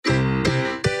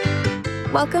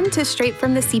Welcome to Straight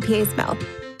from the CPA's Mouth,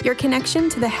 your connection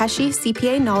to the hussle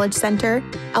CPA Knowledge Center,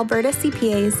 Alberta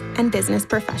CPAs, and business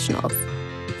professionals.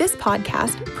 This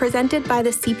podcast, presented by the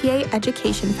CPA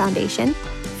Education Foundation,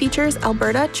 features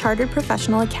Alberta Chartered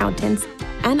Professional Accountants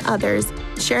and others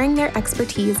sharing their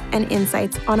expertise and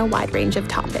insights on a wide range of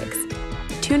topics.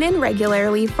 Tune in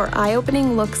regularly for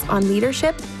eye-opening looks on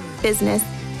leadership, business,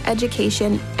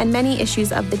 education, and many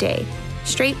issues of the day,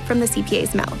 straight from the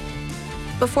CPA's mouth.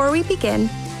 Before we begin,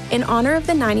 in honor of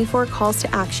the 94 calls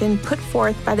to action put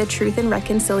forth by the Truth and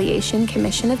Reconciliation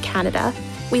Commission of Canada,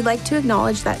 we'd like to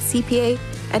acknowledge that CPA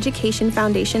Education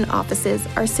Foundation offices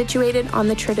are situated on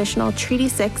the traditional Treaty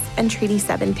 6 and Treaty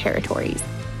 7 territories.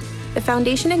 The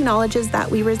Foundation acknowledges that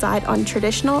we reside on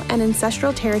traditional and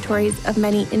ancestral territories of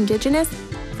many Indigenous,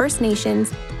 First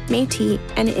Nations, Métis,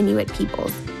 and Inuit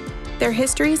peoples. Their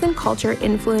histories and culture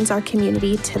influence our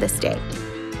community to this day.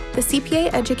 The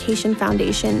CPA Education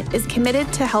Foundation is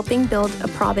committed to helping build a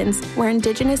province where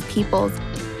Indigenous peoples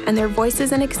and their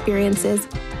voices and experiences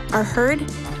are heard,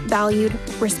 valued,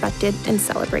 respected, and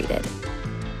celebrated.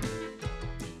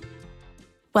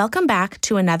 Welcome back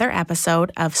to another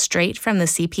episode of Straight from the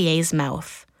CPA's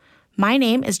Mouth. My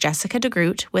name is Jessica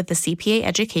DeGroot with the CPA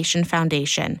Education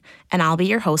Foundation, and I'll be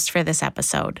your host for this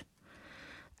episode.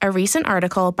 A recent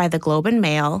article by the Globe and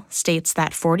Mail states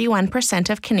that 41%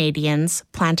 of Canadians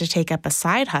plan to take up a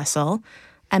side hustle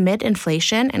amid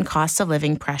inflation and cost of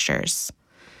living pressures.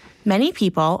 Many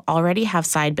people already have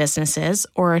side businesses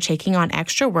or are taking on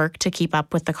extra work to keep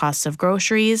up with the costs of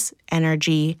groceries,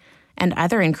 energy, and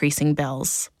other increasing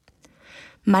bills.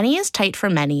 Money is tight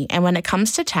for many, and when it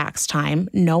comes to tax time,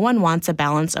 no one wants a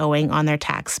balance owing on their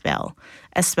tax bill,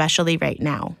 especially right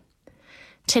now.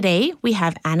 Today, we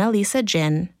have Lissa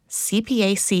Jin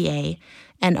CPA CA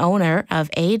and owner of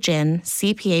Jin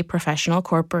CPA Professional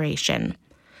Corporation,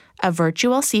 a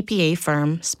virtual CPA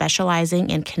firm specializing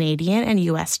in Canadian and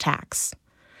U.S. tax.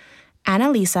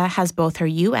 Lissa has both her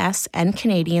U.S. and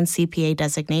Canadian CPA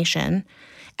designation,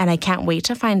 and I can't wait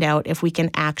to find out if we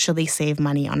can actually save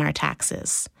money on our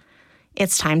taxes.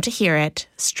 It's time to hear it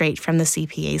straight from the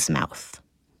CPA's mouth.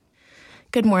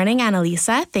 Good morning,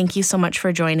 Lissa. Thank you so much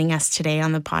for joining us today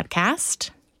on the podcast.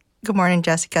 Good morning,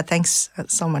 Jessica. Thanks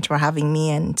so much for having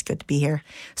me, and it's good to be here.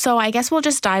 So I guess we'll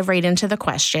just dive right into the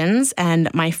questions. And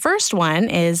my first one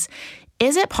is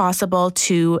it possible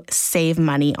to save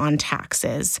money on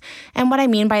taxes? And what I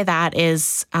mean by that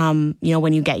is, when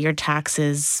you get your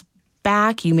taxes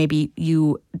back,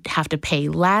 you have to pay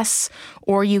less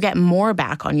or you get more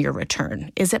back on your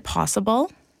return. Is it possible?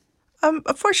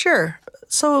 For sure.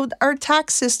 So our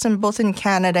tax system, both in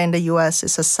Canada and the U.S.,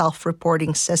 is a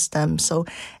self-reporting system. So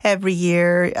every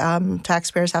year,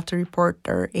 taxpayers have to report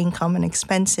their income and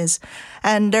expenses.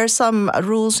 And there's some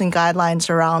rules and guidelines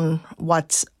around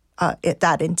what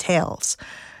that entails.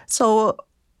 So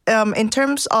in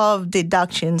terms of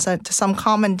deductions, some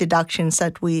common deductions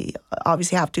that we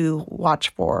obviously have to watch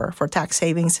for tax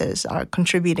savings are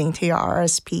contributing to your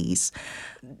RSPs,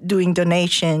 doing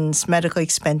donations, medical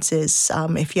expenses,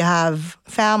 if you have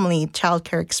family,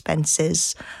 childcare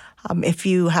expenses, if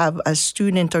you have a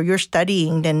student or you're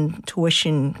studying, then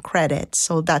tuition credits,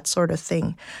 so that sort of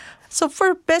thing. So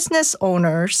for business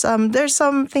owners, there's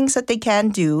some things that they can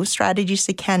do, strategies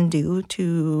they can do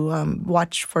to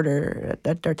watch for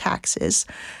their taxes.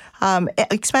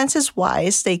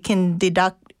 Expenses-wise, they can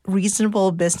deduct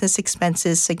reasonable business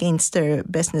expenses against their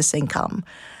business income.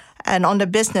 And on the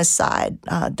business side,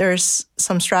 there's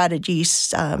some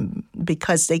strategies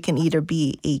because they can either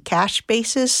be a cash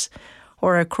basis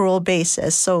or accrual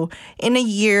basis. So in a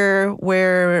year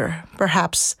where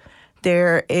perhaps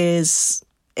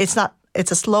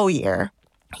it's a slow year,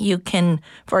 you can,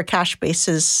 for a cash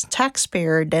basis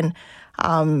taxpayer, then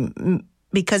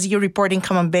because you're reporting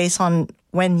income based on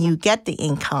when you get the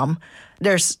income,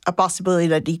 there's a possibility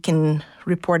that you can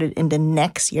report it in the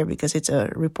next year because it's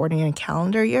a reporting in a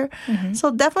calendar year. Mm-hmm. So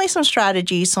definitely some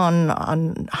strategies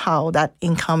on how that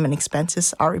income and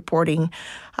expenses are reporting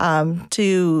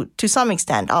to some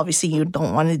extent. Obviously, you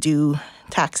don't want to do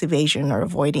tax evasion or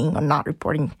avoiding or not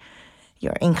reporting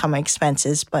your income and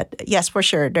expenses. But yes, for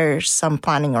sure, there's some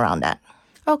planning around that.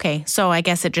 Okay, so I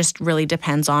guess it just really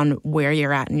depends on where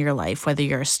you're at in your life, whether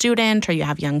you're a student or you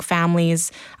have young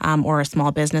families or a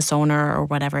small business owner or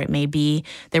whatever it may be.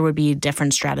 There would be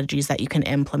different strategies that you can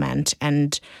implement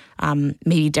and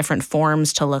maybe different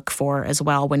forms to look for as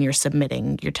well when you're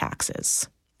submitting your taxes.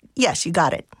 Yes, you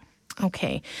got it.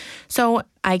 Okay, so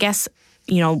I guess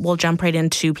we'll jump right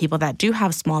into people that do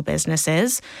have small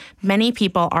businesses. Many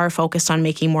people are focused on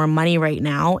making more money right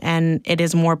now, and it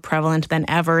is more prevalent than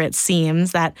ever, it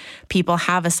seems, that people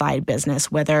have a side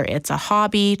business, whether it's a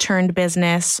hobby turned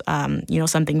business,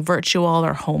 something virtual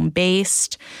or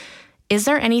home-based. Is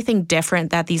there anything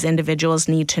different that these individuals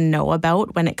need to know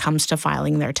about when it comes to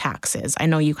filing their taxes? I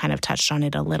know you kind of touched on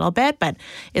it a little bit, but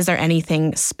is there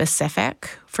anything specific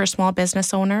for small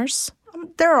business owners?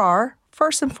 There are.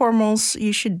 First and foremost,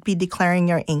 you should be declaring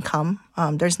your income.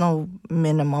 There's no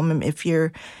minimum. If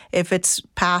it's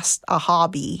past a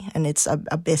hobby and it's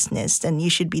a business, then you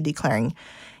should be declaring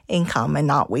income and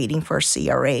not waiting for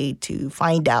CRA to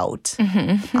find out.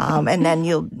 And then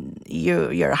you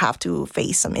have to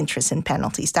face some interest and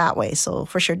penalties that way. So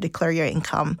for sure, declare your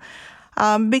income.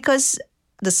 Because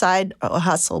the side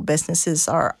hustle businesses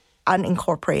are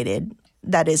unincorporated,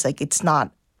 that is, like, it's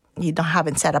not,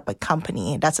 haven't set up a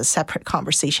company. That's a separate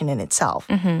conversation in itself.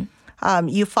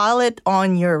 You file it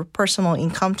on your personal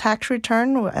income tax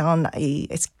return on a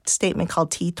statement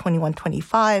called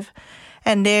T2125.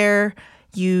 And there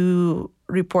you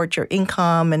report your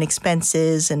income and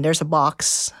expenses, and there's a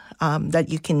box that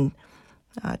you can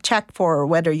check for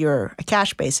whether you're a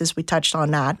cash basis, we touched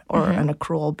on that, or an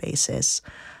accrual basis.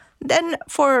 Then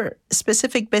for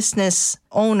specific business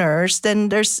owners, then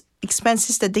there's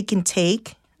expenses that they can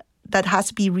take that has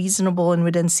to be reasonable and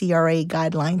within CRA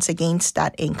guidelines against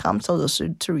that income, so those are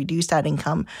to reduce that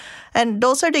income. And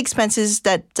those are the expenses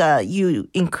that you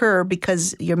incur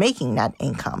because you're making that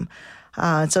income.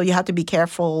 So you have to be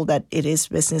careful that it is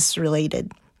business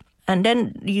related. And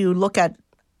then you look at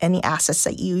any assets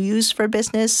that you use for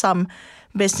business. Some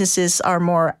businesses are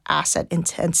more asset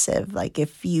intensive. Like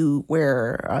if you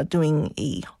were doing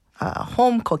a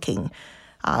home cooking,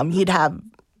 you'd have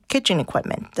kitchen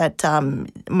equipment that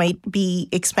might be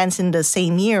expense in the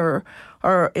same year,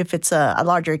 or if it's a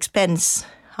larger expense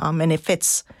and it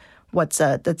fits what's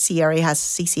the CRA has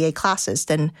CCA classes,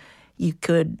 then you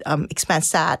could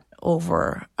expense that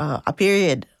over a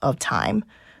period of time.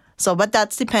 So, but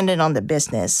that's dependent on the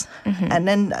business. And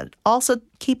then also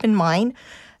keep in mind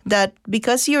that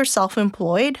because you're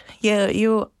self-employed,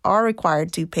 you are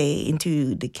required to pay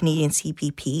into the Canadian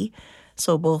CPP.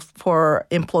 So both for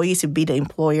employees, it would be the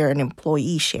employer and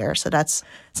employee share. So that's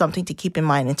something to keep in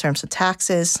mind in terms of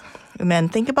taxes. And then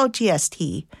think about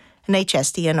GST and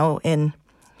HST. I know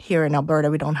here in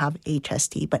Alberta, we don't have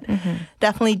HST, but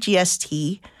definitely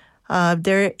GST.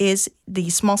 There is the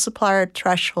small supplier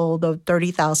threshold of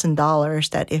 $30,000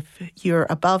 that if you're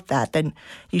above that, then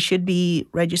you should be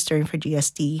registering for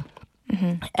GST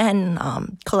and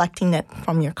collecting it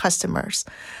from your customers.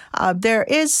 There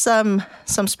is some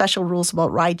special rules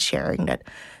about ride sharing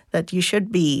that you should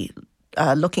be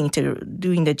looking to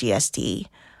doing the GST.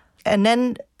 And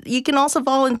then you can also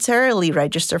voluntarily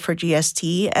register for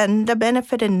GST. And the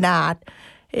benefit in that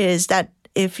is that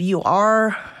if you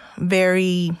are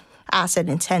very asset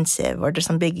intensive or there's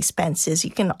some big expenses,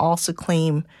 you can also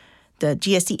claim the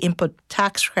GST input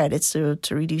tax credits to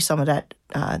reduce some of that,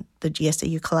 the GST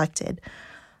you collected.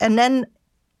 And then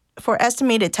for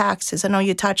estimated taxes, I know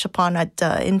you touched upon at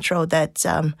the intro that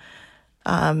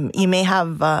you may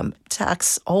have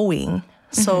tax owing.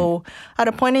 So at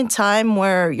a point in time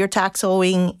where your tax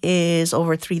owing is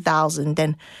over $3,000,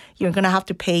 then you're going to have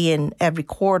to pay in every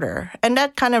quarter. And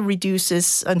that kind of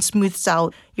reduces and smooths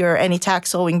out your any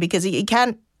tax owing because you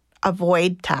can't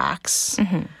avoid tax.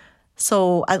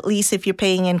 So at least if you're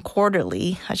paying in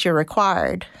quarterly as you're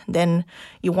required, then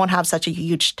you won't have such a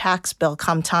huge tax bill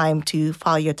come time to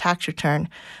file your tax return.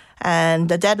 And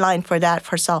the deadline for that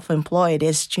for self-employed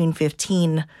is June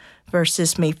 15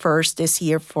 versus May 1st this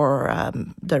year for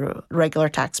the regular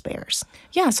taxpayers.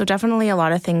 Yeah, so definitely a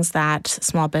lot of things that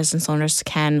small business owners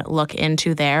can look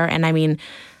into there. And I mean,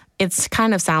 it's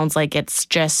kind of sounds like it's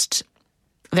just,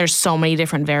 there's so many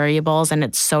different variables and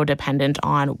it's so dependent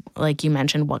on, like you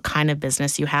mentioned, what kind of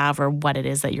business you have or what it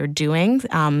is that you're doing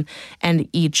and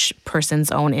each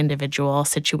person's own individual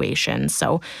situation.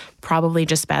 So probably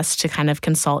just best to kind of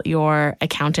consult your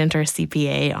accountant or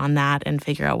CPA on that and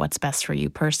figure out what's best for you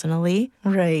personally.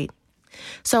 Right.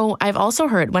 So I've also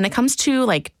heard when it comes to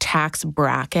like tax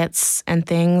brackets and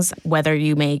things, whether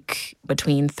you make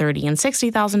between $30,000 and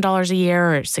 $60,000 a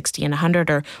year or $60,000 and $100,000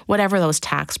 or whatever those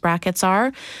tax brackets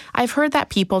are, I've heard that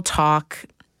people talk,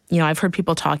 I've heard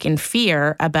people talk in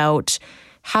fear about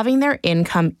having their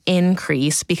income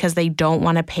increase because they don't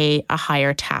want to pay a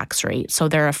higher tax rate. So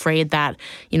they're afraid that,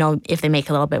 if they make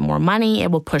a little bit more money, it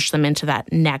will push them into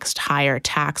that next higher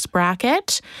tax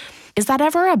bracket. Is that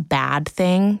ever a bad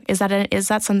thing? Is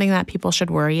that something that people should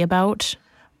worry about?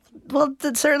 Well,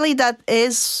 certainly that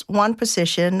is one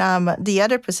position. The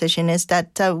other position is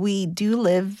that we do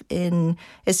live in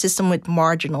a system with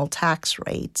marginal tax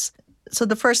rates. So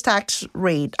the first tax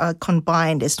rate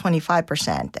combined is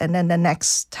 25%, and then the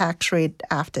next tax rate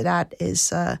after that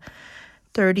is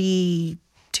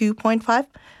 32.5.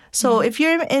 So if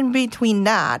you're in between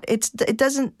that, it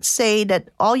doesn't say that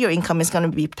all your income is going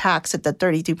to be taxed at the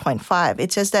 32.5.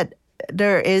 It's just that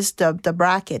there is the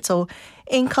bracket. So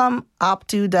income up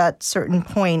to that certain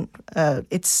point,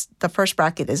 it's the first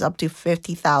bracket is up to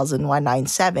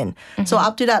 50,197. So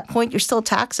up to that point, you're still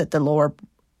taxed at the lower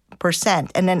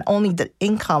percent, and then only the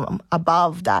income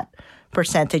above that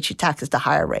percentage you tax at the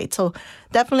higher rate. So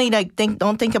definitely,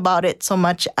 don't think about it so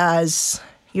much as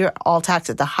you're all taxed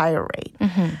at the higher rate.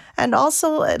 And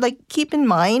also, keep in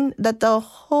mind that the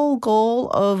whole goal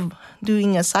of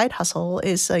doing a side hustle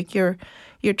is you're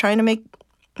trying to make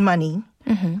money.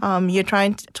 You're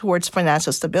trying towards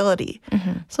financial stability.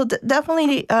 So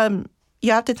definitely,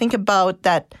 you have to think about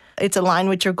that. It's aligned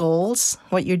with your goals,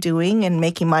 what you're doing, and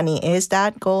making money is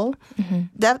that goal.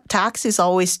 That tax is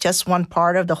always just one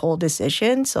part of the whole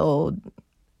decision. So,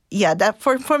 yeah, that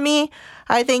for me,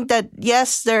 I think that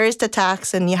yes, there is the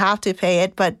tax and you have to pay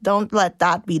it, but don't let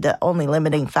that be the only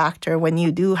limiting factor when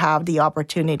you do have the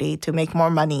opportunity to make more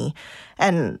money,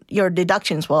 and your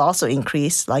deductions will also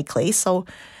increase likely. So,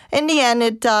 in the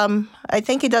end, I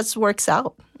think it does works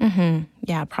out.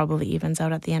 Yeah, probably evens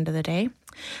out at the end of the day.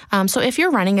 So if you're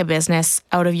running a business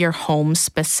out of your home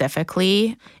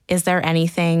specifically, is there any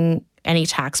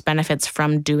tax benefits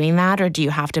from doing that? Or do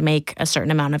you have to make a certain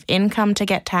amount of income to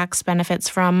get tax benefits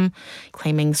from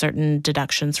claiming certain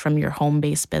deductions from your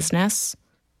home-based business?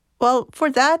 Well,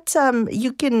 for that,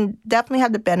 you can definitely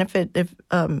have the benefit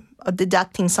of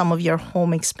deducting some of your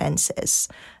home expenses.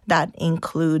 That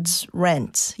includes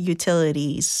rent,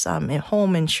 utilities,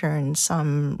 home insurance,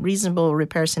 reasonable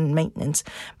repairs and maintenance.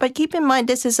 But keep in mind,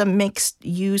 this is a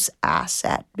mixed-use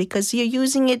asset because you're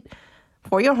using it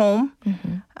for your home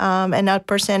and a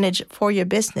percentage for your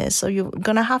business. So you're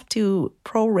going to have to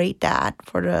prorate that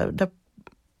for the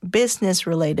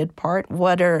business-related part,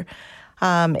 whether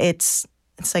it's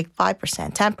like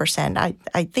 5%, 10%.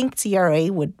 I think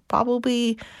CRA would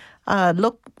probably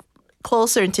look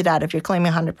closer into that if you're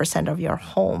claiming 100% of your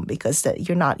home because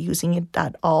you're not using it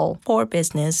at all for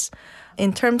business.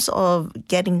 In terms of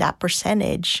getting that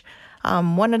percentage,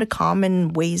 one of the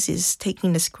common ways is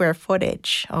taking the square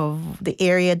footage of the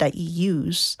area that you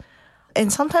use.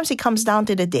 And sometimes it comes down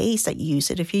to the days that you use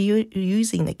it. If you're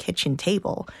using the kitchen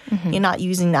table, you're not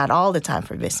using that all the time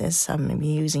for business. Maybe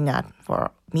you're using that for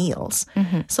meals.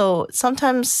 So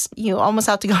sometimes you almost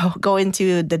have to go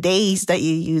into the days that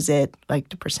you use it, like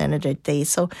the percentage of days.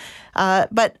 So,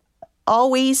 but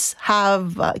always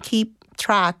keep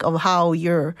track of how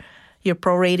you're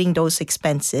prorating those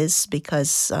expenses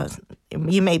because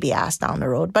you may be asked down the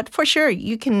road. But for sure,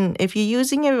 you can, if you're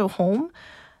using it at home,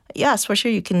 yes, for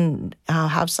sure you can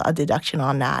have a deduction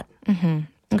on that.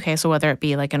 Okay, so whether it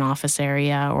be like an office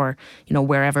area or,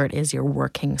 wherever it is you're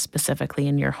working specifically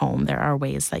in your home, there are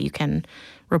ways that you can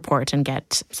report and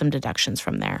get some deductions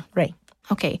from there. Right.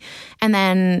 Okay. And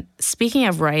then speaking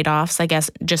of write-offs, I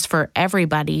guess just for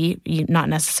everybody, not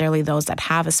necessarily those that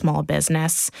have a small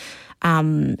business,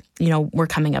 we're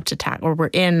coming up to tax, or we're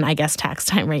in, I guess, tax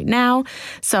time right now.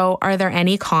 So are there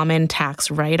any common tax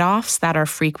write-offs that are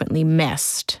frequently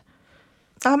missed?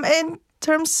 In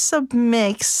terms of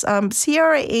mix,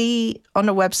 CRA on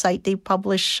the website, they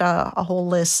publish a whole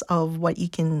list of what you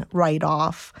can write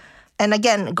off. And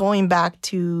again, going back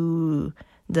to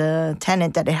the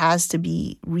tenant, that it has to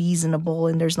be reasonable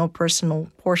and there's no personal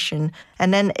portion.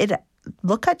 And then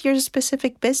look at your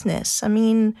specific business. I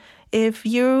mean, if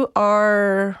you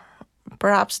are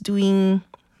perhaps doing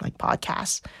like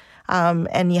podcasts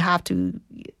and you have to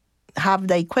have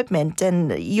the equipment,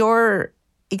 and your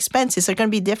expenses are going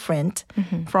to be different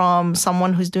from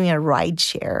someone who's doing a ride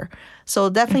share. So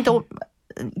definitely don't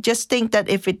just think that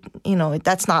if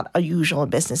that's not a usual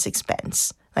business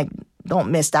expense. Like,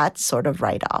 don't miss that sort of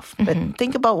write-off. But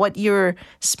think about what you're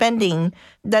spending,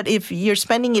 that if you're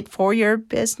spending it for your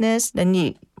business,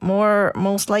 then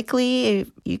most likely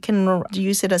you can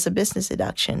use it as a business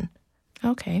deduction.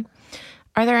 Okay.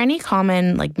 Are there any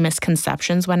common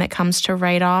misconceptions when it comes to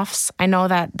write-offs? I know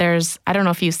that I don't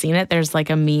know if you've seen it, there's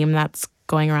a meme that's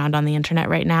going around on the internet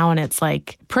right now, and it's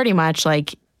pretty much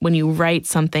when you write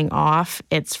something off,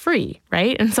 it's free,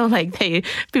 right? And so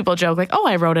people joke oh,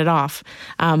 I wrote it off.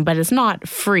 But it's not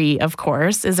free, of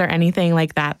course. Is there anything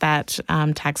like that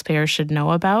taxpayers should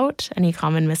know about? Any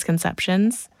common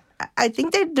misconceptions? I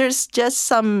think that there's just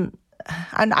some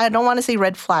I don't want to say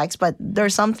red flags, but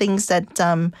there's some things that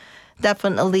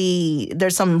definitely,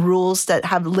 there's some rules that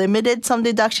have limited some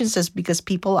deductions just because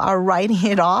people are writing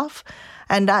it off.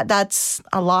 And that's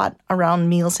a lot around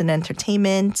meals and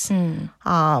entertainment,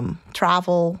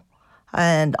 travel,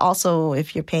 and also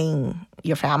if you're paying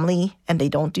your family and they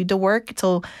don't do the work.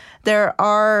 So there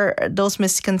are those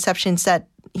misconceptions that,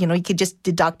 you could just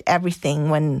deduct everything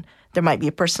when there might be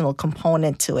a personal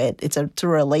component to it. It's a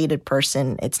related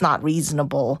person. It's not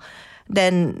reasonable.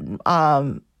 Then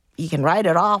you can write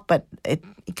it off, but it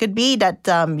could be that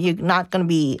you're not going to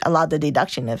be allowed the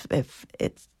deduction if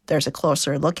there's a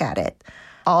closer look at it.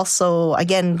 Also,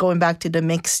 again, going back to the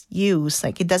mixed use,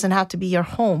 like it doesn't have to be your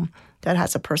home that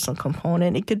has a personal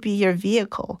component. It could be your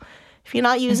vehicle. If you're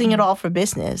not using it all for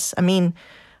business, I mean,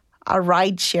 a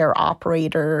rideshare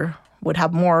operator would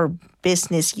have more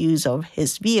business use of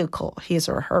his vehicle, his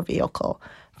or her vehicle,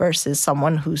 versus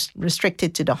someone who's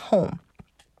restricted to the home.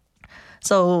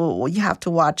 So you have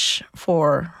to watch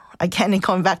for, again,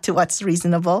 going back to what's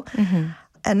reasonable.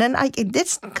 And then it did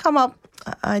come up.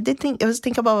 I did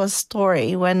think about a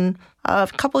story when a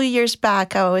couple of years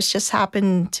back, I was just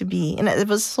happened to be, and it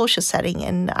was a social setting,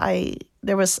 and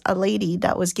there was a lady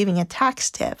that was giving a tax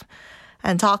tip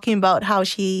and talking about how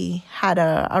she had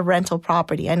a rental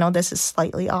property. I know this is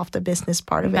slightly off the business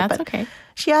part of it. That's but okay.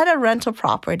 She had a rental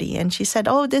property, and she said,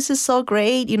 "Oh, this is so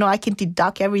great. I can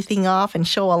deduct everything off and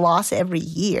show a loss every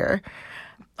year."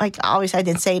 Like, obviously, I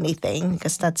didn't say anything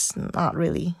because that's not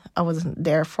really, I wasn't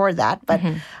there for that. But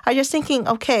I was just thinking,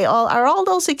 okay, are all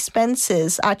those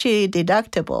expenses actually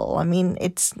deductible? I mean,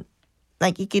 it's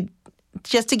like you could,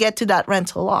 just to get to that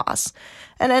rental loss.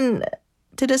 And then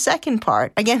to the second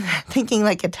part, again, thinking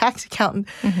like a tax accountant,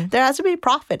 there has to be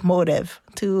profit motive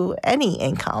to any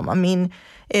income. I mean,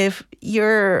 if you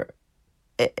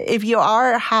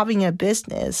are having a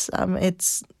business,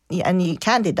 and you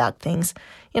can deduct things,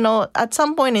 at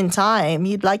some point in time,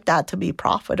 you'd like that to be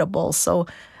profitable. So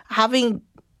having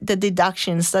the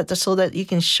deductions so that you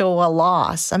can show a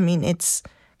loss, I mean, it's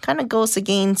kind of goes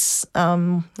against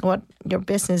what your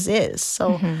business is.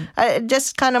 So it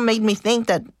just kind of made me think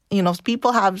that,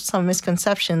 people have some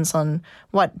misconceptions on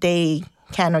what they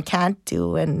can or can't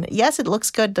do. And yes, it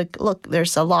looks good. Look,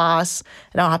 there's a loss,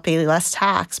 and I'll have to pay less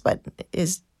tax. But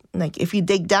is like, if you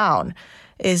dig down,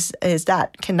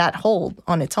 can that hold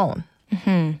on its own?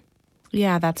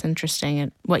 Yeah, that's interesting.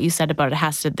 And what you said about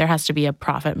there has to be a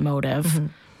profit motive.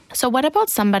 So what about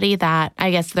somebody that,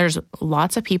 I guess there's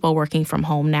lots of people working from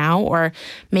home now, or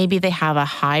maybe they have a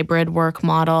hybrid work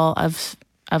model of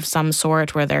some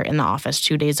sort where they're in the office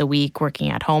 2 days a week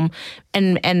working at home,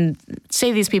 and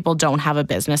say these people don't have a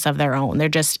business of their own. They're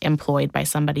just employed by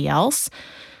somebody else.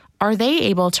 Are they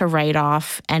able to write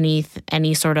off any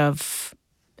sort of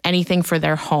anything for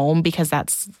their home because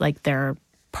that's like their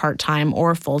part-time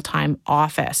or full-time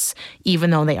office, even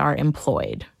though they are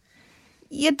employed?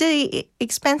 Yeah, the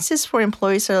expenses for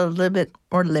employees are a little bit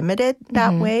more limited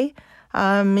that way.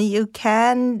 You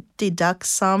can deduct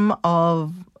some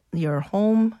of your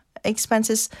home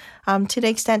expenses to the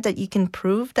extent that you can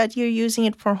prove that you're using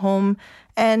it for home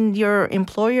and your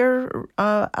employer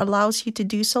allows you to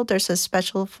do so. There's a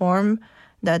special form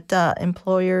that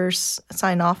employers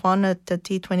sign off on at the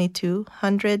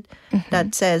T2200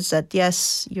 that says that,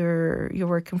 yes, you're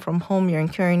working from home, you're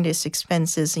incurring these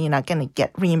expenses, and you're not going to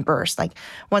get reimbursed. Like,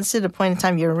 once to the point in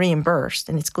time you're reimbursed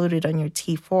and it's included on your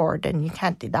T4, then you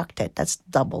can't deduct it. That's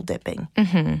double dipping.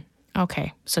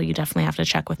 Okay. So you definitely have to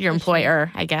check with your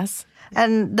employer, I guess.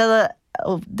 And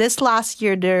this last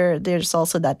year, there's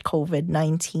also that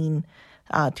COVID-19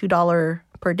 $2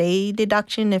 per day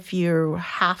deduction if you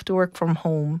have to work from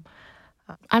home.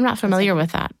 I'm not familiar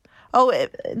with that. Oh,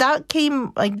 that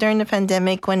came like during the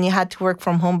pandemic when you had to work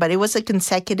from home, but it was a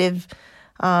consecutive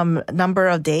number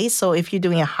of days. So if you're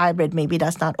doing a hybrid, maybe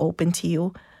that's not open to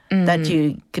you, that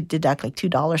you could deduct like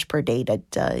 $2 per day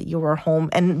that you were home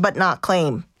but not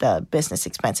claim the business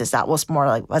expenses. That was more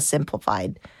like a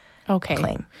simplified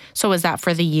claim. So was that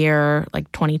for the year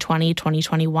like 2020,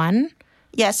 2021?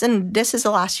 Yes, and this is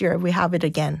the last year we have it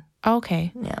again.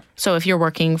 Okay. Yeah. So if you're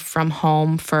working from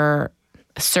home for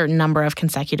a certain number of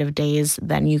consecutive days,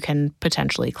 then you can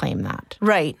potentially claim that.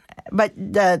 Right. But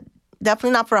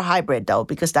definitely not for a hybrid, though,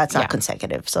 because that's not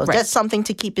consecutive. So that's something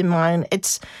to keep in mind.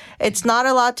 It's not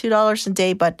a lot, $2 a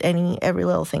day, but every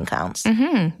little thing counts.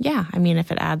 Yeah. I mean, if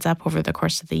it adds up over the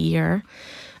course of the year.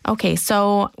 Okay.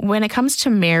 So when it comes to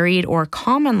married or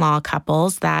common law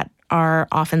couples that are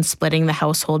often splitting the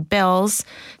household bills.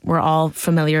 We're all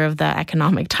familiar with the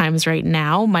economic times right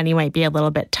now. Money might be a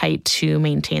little bit tight to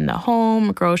maintain the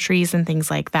home, groceries, and things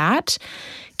like that.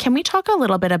 Can we talk a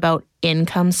little bit about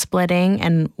income splitting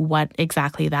and what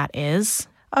exactly that is?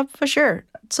 For sure.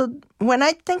 So when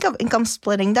I think of income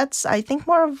splitting, that's, I think,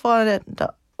 more of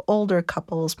the older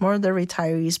couples, more of the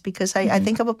retirees, because I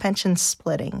think of a pension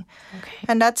splitting. Okay.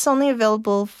 And that's only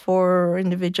available for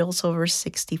individuals over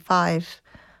 65.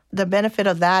 The benefit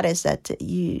of that is that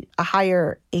a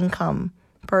higher income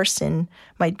person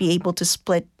might be able to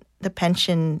split the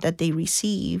pension that they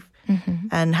receive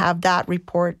and have that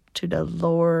report to the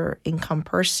lower income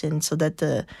person, so that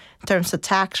in terms of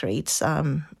tax rates,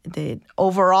 the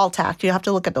overall tax, you have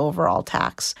to look at the overall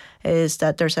tax, is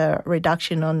that there's a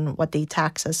reduction on what they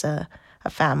tax as a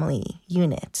family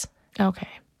unit. Okay.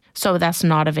 So that's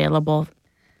not available,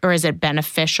 or is it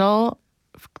beneficial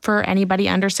for anybody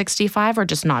under 65 or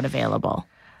just not available?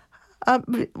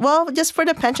 Well, just for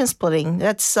the pension splitting,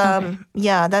 that's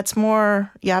that's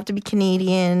more. You have to be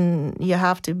Canadian, you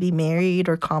have to be married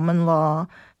or common law,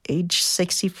 age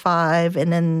 65,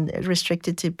 and then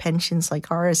restricted to pensions like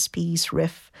RSPs,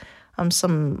 RIF,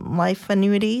 some life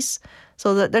annuities.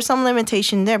 So there's some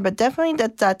limitation there, but definitely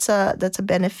that's a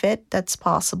benefit that's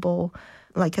possible.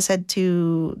 Like I said,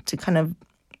 to kind of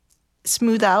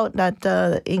smooth out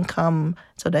that income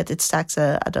so that it's taxed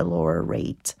at a lower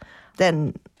rate.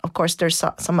 Then, of course, there's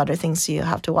some other things you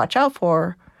have to watch out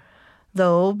for,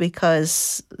 though,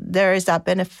 because there is that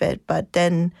benefit. But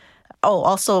then,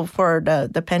 also for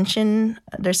the pension,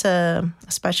 there's a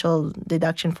special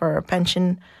deduction for a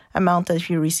pension amount that if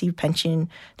you receive pension,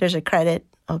 there's a credit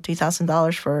of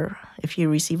 $2,000 for if you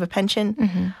receive a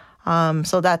pension.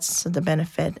 So that's the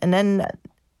benefit. And then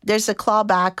there's a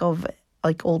clawback of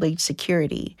like old age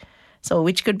security, so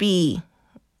which could be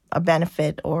a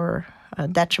benefit or a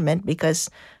detriment, because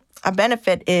a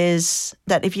benefit is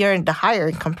that if you're the higher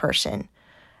income person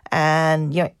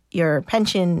and your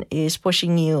pension is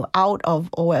pushing you out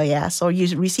of OAS, or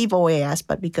you receive OAS,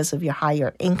 but because of your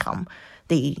higher income,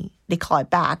 they claw it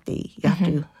back. You have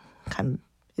to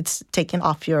it's taken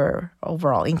off your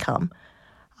overall income.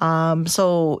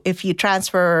 So if you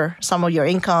transfer some of your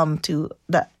income to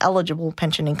the eligible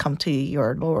pension income to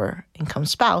your lower income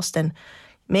spouse, then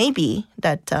maybe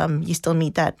that you still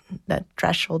meet that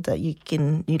threshold that you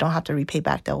don't have to repay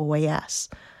back the OAS.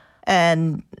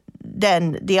 And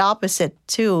then the opposite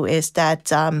too is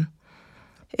that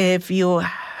if you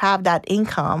have that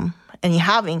income and you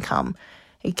have income,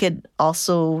 it could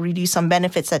also reduce some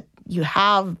benefits that you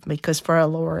have because for a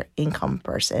lower income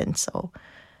person. So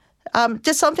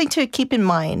just something to keep in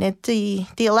mind. The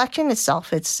election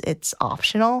itself, it's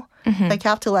optional. Like you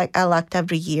have to elect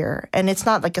every year, and it's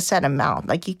not like a set amount.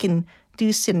 Like you can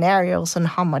do scenarios on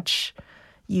how much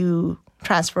you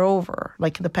transfer over,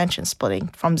 like the pension splitting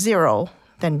from zero.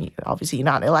 Then obviously you're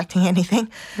not electing anything,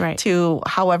 right, to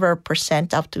however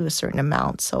percent up to a certain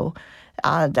amount. So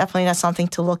definitely that's something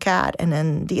to look at. And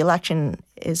then the election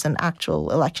is an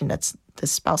actual election that's the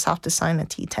spouse have to sign a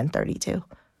T1032.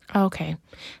 Okay.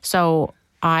 So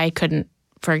I couldn't,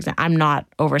 for example, I'm not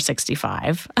over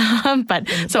 65, but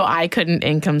so I couldn't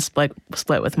income split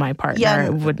with my partner. Yeah,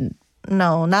 it wouldn't.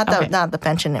 No, not the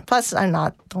pension. Plus,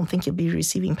 don't think you'll be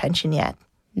receiving pension yet.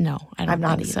 No, I don't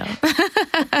I'm think not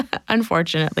so.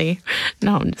 Unfortunately.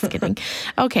 No, I'm just kidding.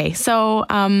 Okay. So,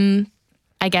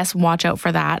 I guess watch out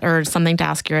for that, or something to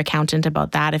ask your accountant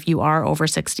about that if you are over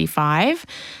 65.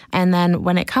 And then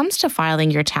when it comes to filing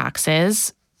your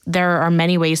taxes, there are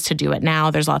many ways to do it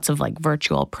now. There's lots of like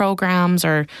virtual programs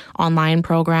or online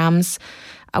programs.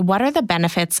 What are the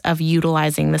benefits of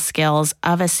utilizing the skills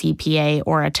of a CPA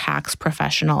or a tax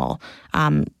professional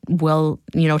to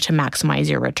maximize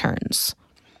your returns?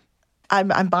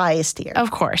 I'm biased here.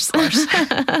 Of course.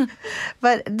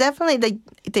 But definitely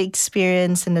the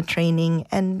experience and the training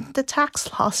and the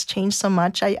tax laws change so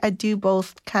much. I do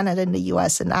both Canada and the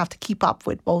U.S. and I have to keep up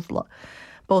with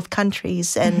both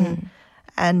countries.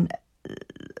 And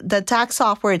the tax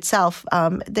software itself,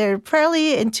 they're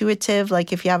fairly intuitive.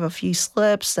 Like if you have a few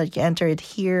slips, like you enter it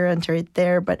here, enter it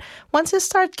there. But once it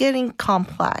starts getting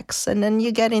complex, and then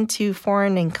you get into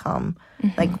foreign income,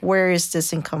 like where is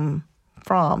this income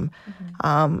from?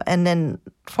 And then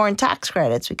foreign tax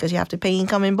credits, because you have to pay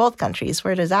income in both countries.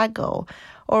 Where does that go?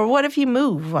 Or what if you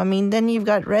move? I mean, then you've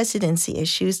got residency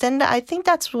issues. Then I think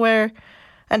that's where...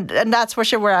 And that's for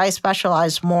sure where I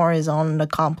specialize more is on the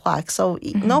complex. So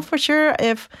no, for sure,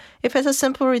 if it's a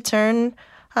simple return,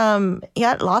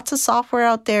 lots of software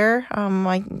out there.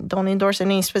 I don't endorse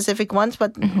any specific ones,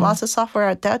 but lots of software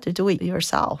out there to do it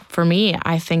yourself. For me,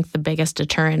 I think the biggest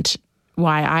deterrent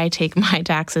why I take my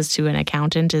taxes to an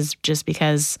accountant is just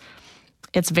because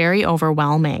it's very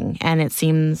overwhelming, and it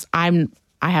seems I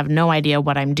have no idea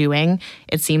what I'm doing.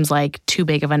 It seems like too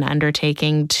big of an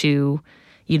undertaking to,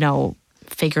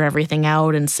 figure everything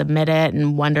out and submit it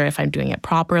and wonder if I'm doing it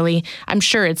properly. I'm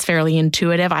sure it's fairly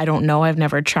intuitive. I don't know. I've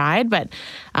never tried, but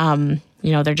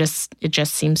it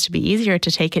just seems to be easier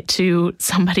to take it to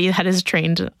somebody that is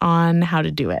trained on how to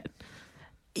do it.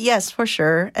 Yes, for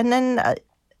sure. And then,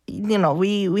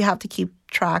 we have to keep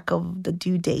track of the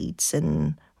due dates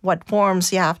and what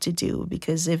forms you have to do,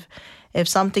 because if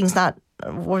something's not,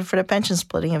 for the pension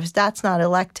splitting, if that's not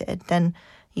elected, then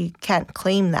you can't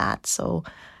claim that. So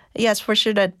yes, for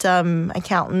sure that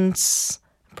accountants,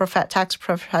 tax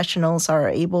professionals are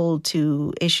able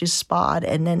to issue spot,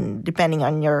 and then depending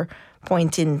on your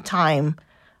point in time,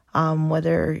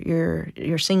 whether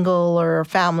you're single or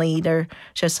family, there's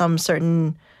just some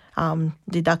certain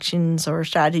deductions or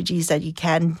strategies that you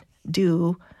can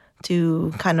do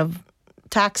to kind of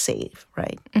tax save,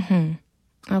 right? Mm-hmm.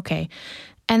 Okay.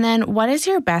 And then what is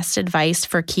your best advice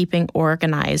for keeping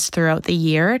organized throughout the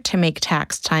year to make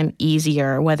tax time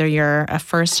easier, whether you're a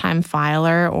first-time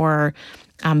filer or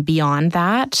beyond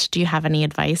that? Do you have any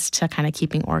advice to kind of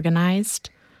keeping organized?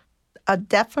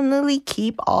 Definitely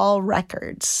keep all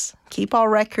records. Keep all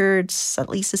records at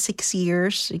least 6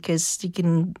 years, because you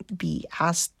can be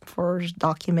asked for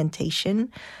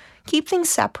documentation. Keep things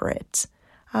separate.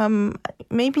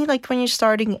 Maybe like when you're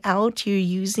starting out, you're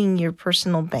using your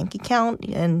personal bank account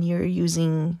and you're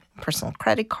using personal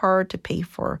credit card to pay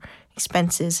for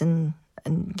expenses and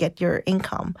get your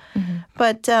income. Mm-hmm.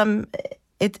 But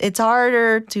it's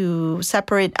harder to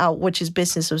separate out which is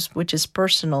business, which is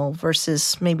personal,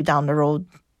 versus maybe down the road,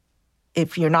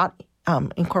 if you're not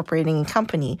incorporating a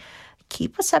company,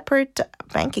 keep a separate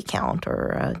bank account or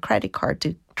a credit card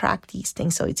to track these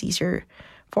things so it's easier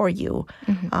for you.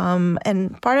 Mm-hmm.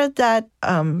 And part of that,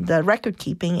 the record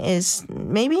keeping, is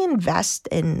maybe invest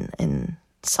in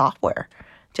software,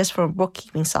 just for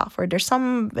bookkeeping software. There's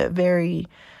some very,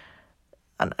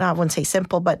 I wouldn't say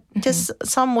simple, but just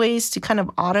some ways to kind of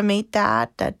automate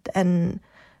that and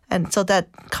so that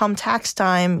come tax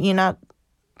time, you're not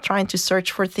trying to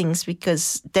search for things,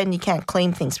 because then you can't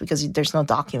claim things because there's no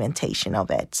documentation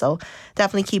of it. So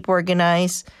definitely keep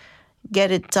organized,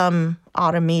 get it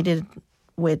automated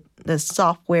with the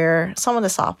software. Some of the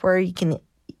software you can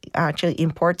actually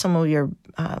import some of your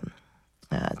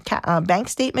bank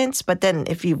statements, but then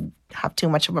if you have too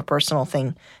much of a personal thing,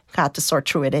 you have to sort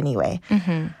through it anyway.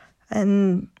 Mm-hmm.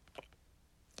 And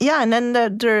then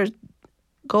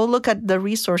go look at the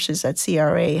resources that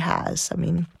CRA has. I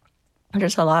mean,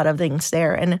 there's a lot of things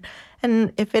there, and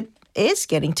if it is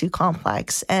getting too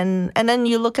complex, and then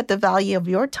you look at the value of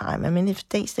your time. I mean, if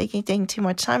it's taking too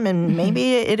much time, and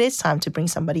maybe it is time to bring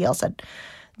somebody else that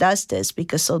does this,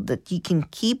 because so that you can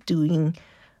keep doing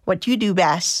what you do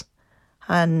best,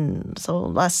 and so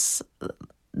less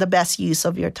the best use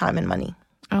of your time and money.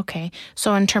 Okay.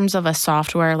 So in terms of a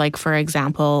software, like for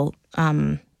example,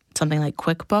 something like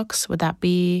QuickBooks, would that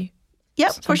be?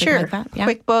 Yep, for sure. Like that? Yeah.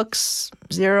 QuickBooks,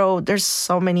 Xero, there's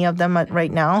so many of them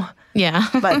right now. Yeah.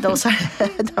 But those are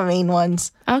the main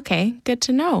ones. Okay, good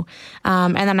to know.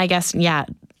 And then I guess,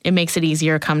 it makes it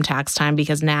easier come tax time,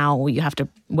 because now you have to,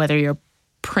 whether you're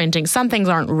printing, some things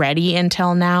aren't ready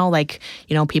until now. Like,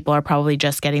 people are probably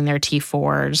just getting their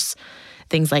T4s,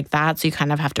 things like that. So you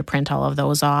kind of have to print all of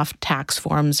those off, tax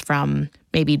forms from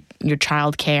maybe your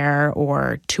childcare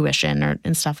or tuition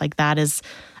and stuff like that is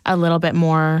a little bit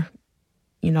more,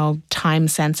 time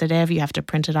sensitive. You have to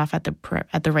print it off at the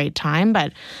right time.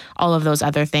 But all of those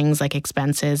other things like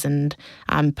expenses and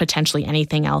potentially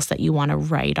anything else that you want to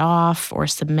write off or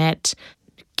submit,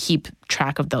 keep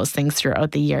track of those things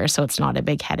throughout the year so it's not a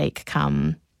big headache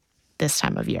come this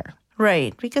time of year.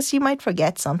 Right, because you might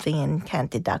forget something and can't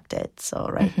deduct it. So,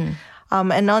 right.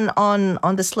 Mm-hmm. And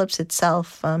on the slips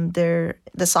itself, the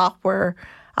software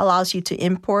allows you to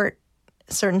import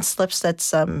certain slips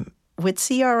that's with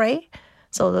CRA.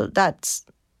 So that's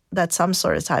some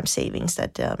sort of time savings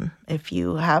that if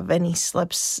you have any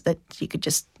slips that you could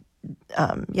just,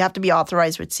 you have to be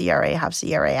authorized with CRA, have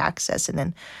CRA access, and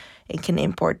then it can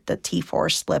import the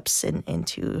T4 slips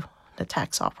into the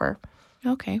tax software.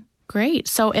 Okay, great.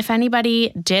 So if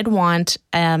anybody did want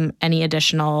any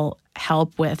additional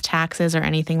help with taxes or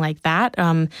anything like that,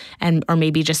 or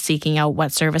maybe just seeking out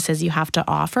what services you have to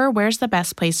offer, where's the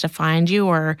best place to find you,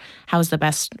 or what's the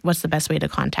best way to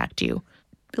contact you?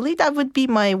 I believe that would be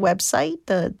my website,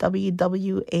 the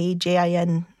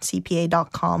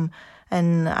www.ajincpa.com,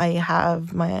 and I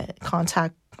have my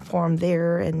contact form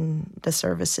there and the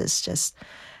services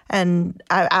And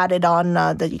I added on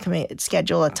that you can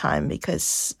schedule a time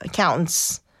because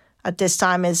accountants at this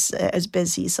time is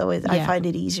busy. So I find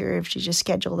it easier if you just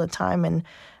schedule the time and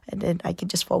then I can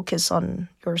just focus on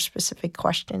your specific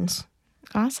questions.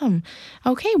 Awesome.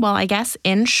 Okay, well, I guess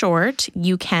in short,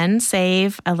 you can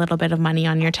save a little bit of money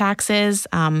on your taxes,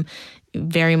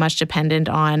 very much dependent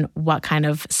on what kind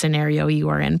of scenario you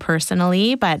are in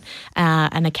personally, but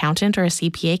an accountant or a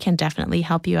CPA can definitely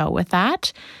help you out with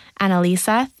that.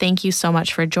 Annalisa, thank you so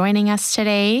much for joining us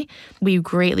today. We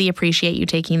greatly appreciate you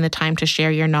taking the time to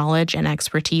share your knowledge and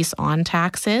expertise on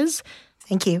taxes.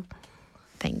 Thank you.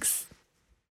 Thanks.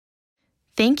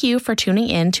 Thank you for tuning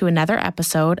in to another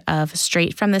episode of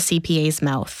Straight from the CPA's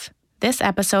Mouth. This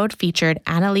episode featured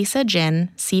Lissa Jin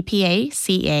CPA,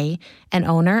 CA, and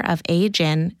owner of A.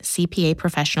 Jin CPA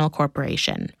Professional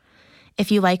Corporation. If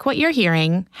you like what you're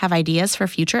hearing, have ideas for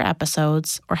future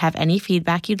episodes, or have any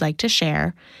feedback you'd like to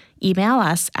share, email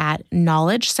us at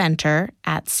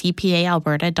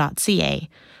knowledgecenter@cpaalberta.ca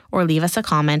or leave us a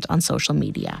comment on social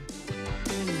media.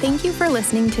 Thank you for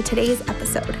listening to today's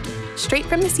episode. Straight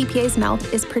from the CPA's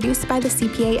Mouth is produced by the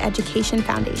CPA Education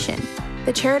Foundation,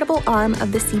 the charitable arm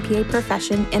of the CPA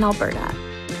profession in Alberta.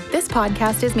 This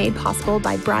podcast is made possible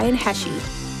by Brian Heshie,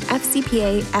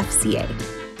 FCPA FCA.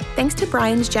 Thanks to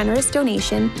Brian's generous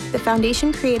donation, the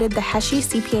foundation created the Heshie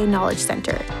CPA Knowledge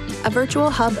Center, a virtual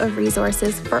hub of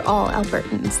resources for all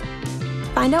Albertans.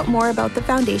 Find out more about the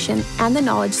foundation and the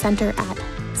Knowledge Center at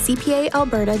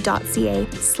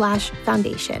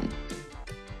cpaalberta.ca/foundation.